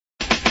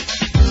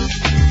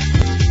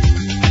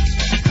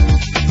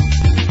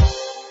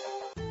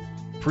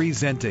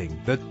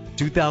Presenting the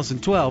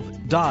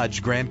 2012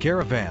 Dodge Grand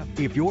Caravan.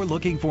 If you're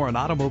looking for an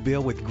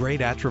automobile with great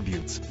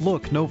attributes,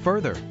 look no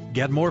further.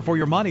 Get more for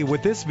your money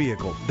with this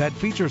vehicle that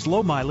features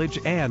low mileage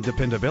and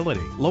dependability.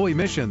 Low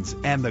emissions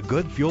and the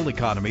good fuel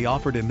economy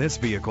offered in this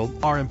vehicle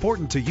are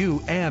important to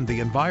you and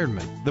the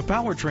environment. The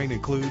powertrain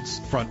includes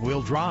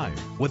front-wheel drive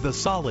with a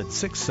solid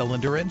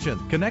 6-cylinder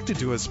engine connected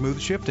to a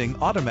smooth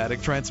shifting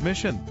automatic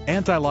transmission.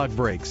 Anti-lock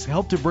brakes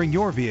help to bring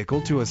your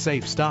vehicle to a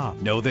safe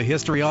stop. Know the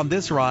history on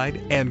this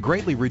ride and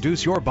greatly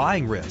reduce your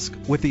buying risk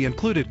with the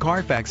included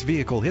Carfax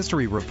Vehicle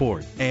History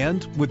Report.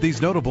 And with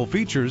these notable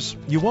features,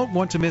 you won't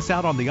want to miss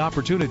out on the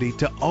opportunity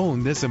to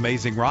own this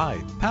amazing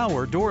ride.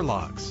 Power door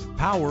locks,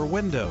 power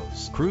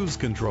windows, cruise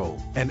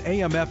control, an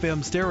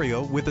AM/FM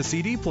stereo with a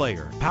CD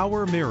player,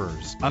 power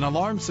mirrors, an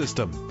alarm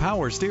system,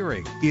 power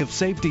steering. If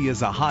safety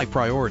is a high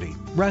priority,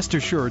 rest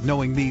assured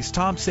knowing these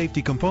top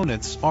safety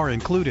components are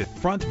included: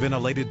 front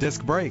ventilated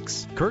disc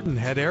brakes, curtain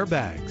head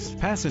airbags,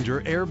 passenger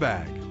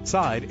airbag,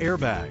 side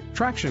airbag,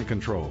 traction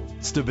control,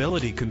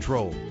 stability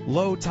control,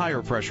 low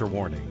tire pressure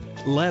warning.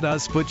 Let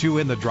us put you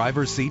in the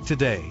driver's seat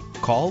today.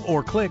 Call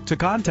or click to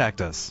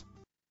contact us.